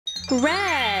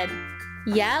red,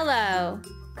 yellow,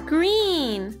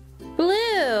 green,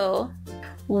 blue.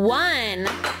 1,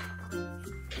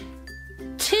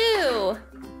 2,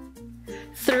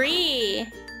 3,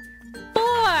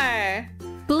 4.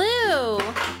 Blue,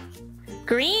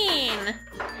 green,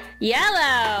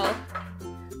 yellow,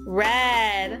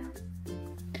 red.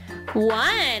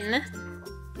 1,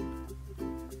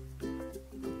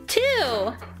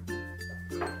 2,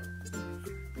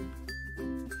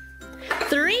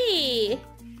 3,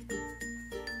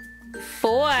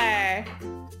 4.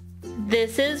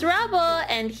 This is Rubble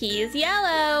and he's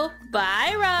yellow.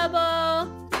 Bye, Rubble.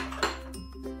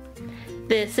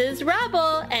 This is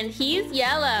Rubble and he's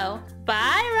yellow.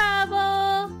 Bye,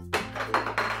 Rubble.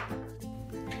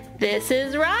 This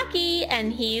is Rocky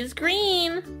and he's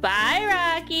green. Bye,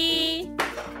 Rocky.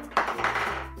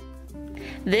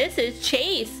 This is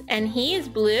Chase and he's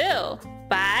blue.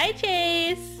 Bye,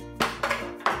 Chase.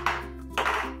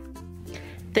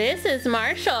 This is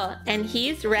Marshall and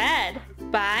he's red.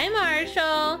 Bye,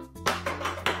 Marshall.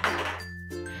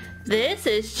 This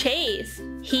is Chase.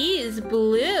 He's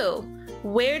blue.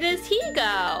 Where does he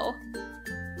go?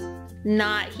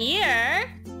 Not here.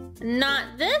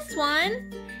 Not this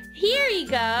one. Here he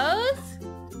goes.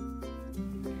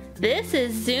 This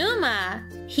is Zuma.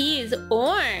 He's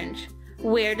orange.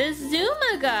 Where does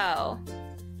Zuma go?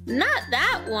 Not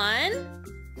that one.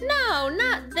 No,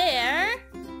 not there.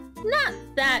 Not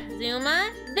that,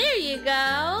 Zuma. There you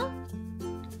go.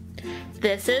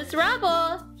 This is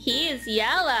Rubble. He is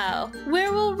yellow.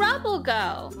 Where will Rubble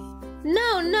go?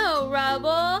 No, no,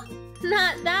 Rubble.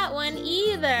 Not that one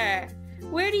either.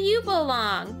 Where do you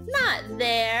belong? Not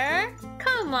there.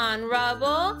 Come on,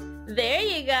 Rubble. There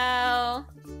you go.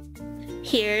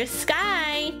 Here's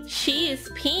Sky. She's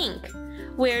pink.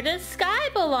 Where does Sky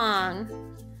belong?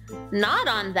 Not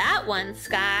on that one,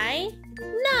 Sky.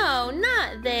 No,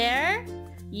 not there.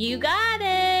 You got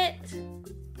it.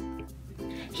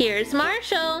 Here's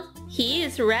Marshall.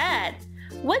 He's red.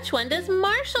 Which one does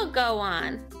Marshall go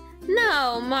on?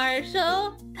 No,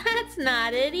 Marshall, that's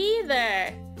not it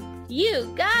either.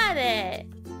 You got it.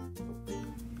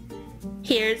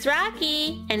 Here's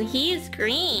Rocky, and he's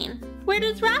green. Where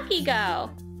does Rocky go?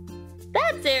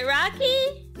 That's it,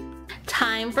 Rocky.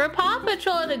 Time for Paw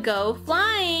Patrol to go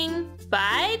flying.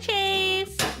 Bye,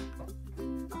 Chase.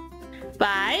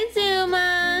 Bye,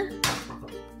 Zuma.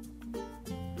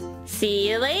 See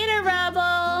you later,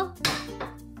 Rubble.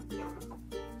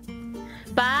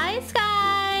 Bye,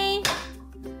 Sky.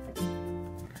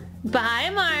 Bye,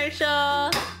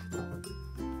 Marshall.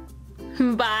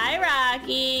 Bye,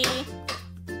 Rocky.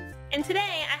 And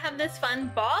today I have this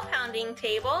fun ball pounding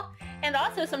table and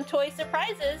also some toy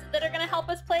surprises that are going to help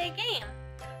us play a game.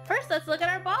 First, let's look at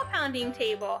our ball pounding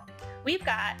table. We've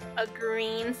got a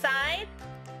green side,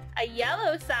 a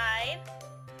yellow side,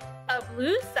 a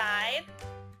blue side,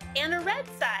 and a red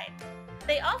side.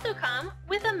 They also come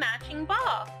with a matching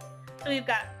ball. So we've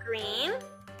got green,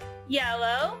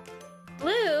 yellow,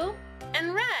 blue,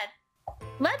 and red.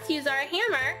 Let's use our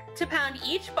hammer to pound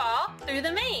each ball through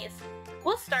the maze.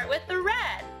 We'll start with the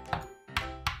red.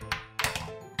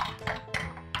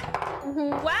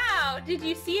 Wow, did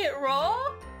you see it roll?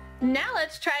 Now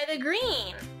let's try the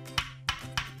green.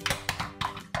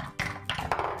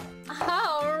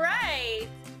 All right,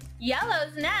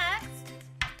 yellow's next.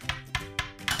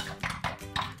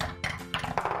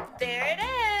 There it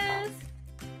is.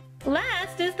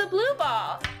 Last is the blue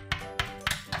ball.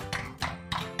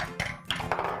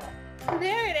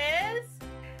 There it is.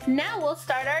 Now we'll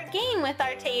start our game with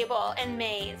our table and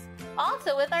maze,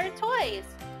 also with our toys.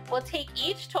 We'll take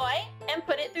each toy and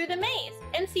put it through the maze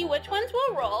and see which ones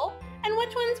will roll and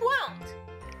which ones won't.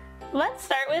 Let's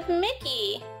start with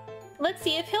Mickey. Let's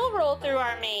see if he'll roll through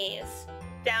our maze.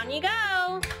 Down you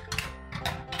go.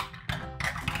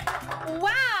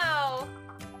 Wow!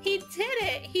 He did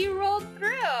it! He rolled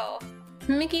through!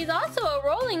 Mickey's also a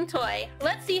rolling toy.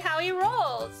 Let's see how he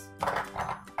rolls.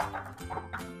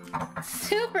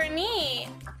 Super neat!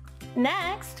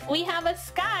 Next, we have a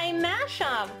Sky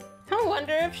mashup. I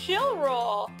wonder if she'll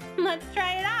roll. Let's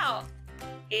try it out.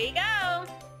 Here you go.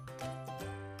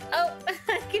 Oh,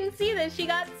 I can see that she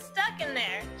got stuck in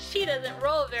there. She doesn't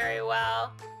roll very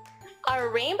well. Our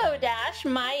Rainbow Dash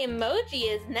My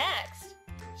Emoji is next.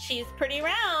 She's pretty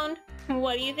round.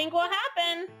 What do you think will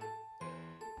happen?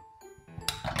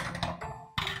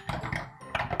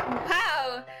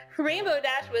 Wow, Rainbow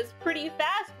Dash was pretty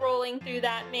fast rolling through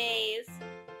that maze.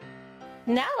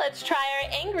 Now let's try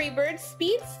our Angry Bird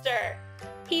Speedster.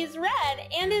 He's red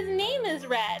and his name is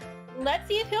Red. Let's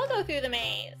see if he'll go through the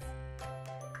maze.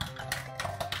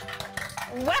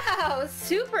 Wow,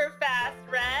 super fast,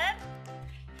 Red.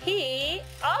 He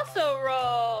also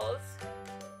rolls.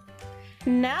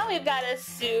 Now we've got a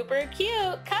super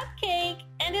cute cupcake,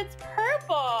 and it's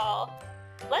purple.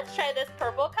 Let's try this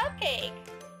purple cupcake.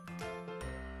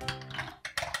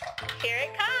 Here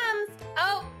it comes.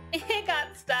 Oh, it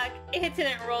got stuck. It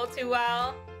didn't roll too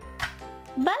well.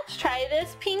 Let's try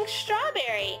this pink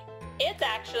strawberry. It's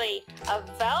actually a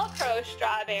Velcro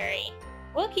strawberry.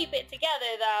 We'll keep it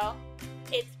together though.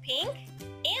 It's pink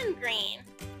and green.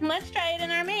 Let's try it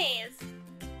in our maze.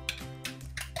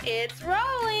 It's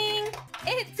rolling.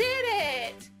 It did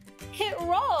it. It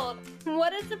rolled.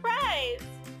 What a surprise.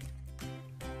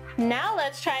 Now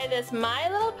let's try this My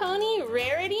Little Pony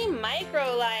Rarity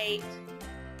Micro Light.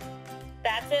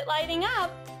 That's it lighting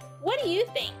up. What do you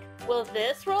think? Will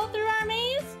this roll through our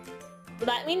maze?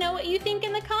 Let me know what you think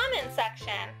in the comment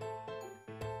section.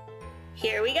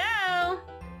 Here we go.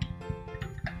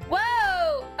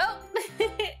 Whoa! Oh,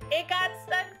 it got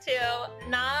stuck too.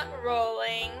 Not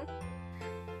rolling.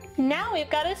 Now we've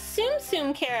got a Tsum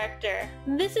Tsum character.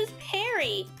 This is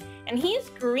Perry, and he's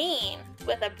green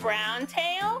with a brown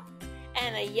tail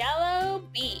and a yellow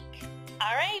beak.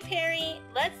 All right, Perry,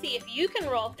 let's see if you can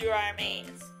roll through our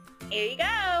maze. Here you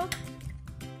go.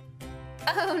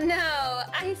 Oh no,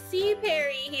 I see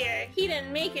Perry here. He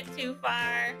didn't make it too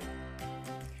far.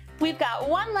 We've got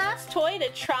one last toy to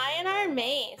try in our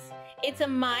maze. It's a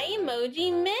My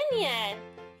Emoji Minion.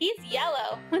 He's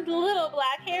yellow with little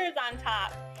black hairs on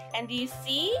top. And do you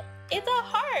see? It's a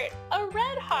heart, a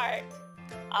red heart.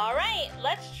 All right,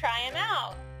 let's try him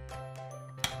out.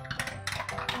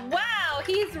 Wow,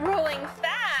 he's rolling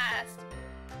fast.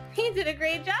 He did a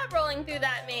great job rolling through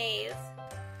that maze.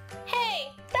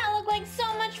 Hey, that looked like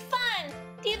so much fun.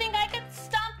 Do you think I could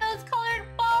stomp those colored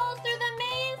balls through the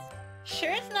maze?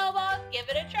 Sure, Snowball, give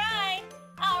it a try.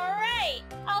 All right,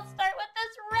 I'll start with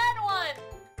this red one.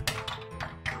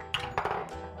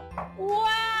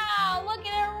 Wow, look at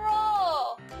it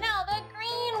roll. Now the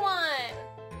green one.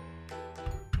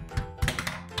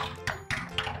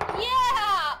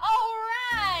 Yeah, all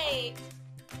right.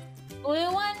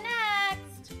 Blue one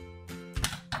next.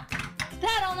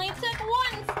 That only took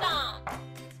one stomp.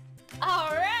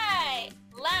 All right,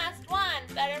 last one.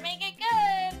 Better make it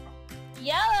good.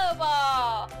 Yellow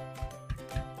ball.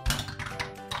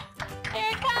 Here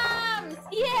it comes.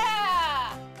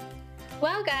 Yeah.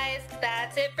 Well guys,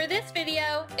 that's it for this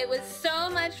video. It was so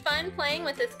much fun playing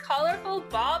with this colorful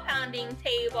ball pounding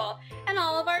table and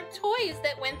all of our toys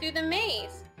that went through the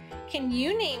maze. Can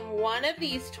you name one of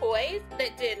these toys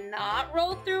that did not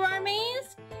roll through our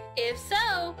maze? If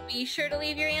so, be sure to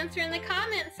leave your answer in the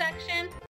comment section.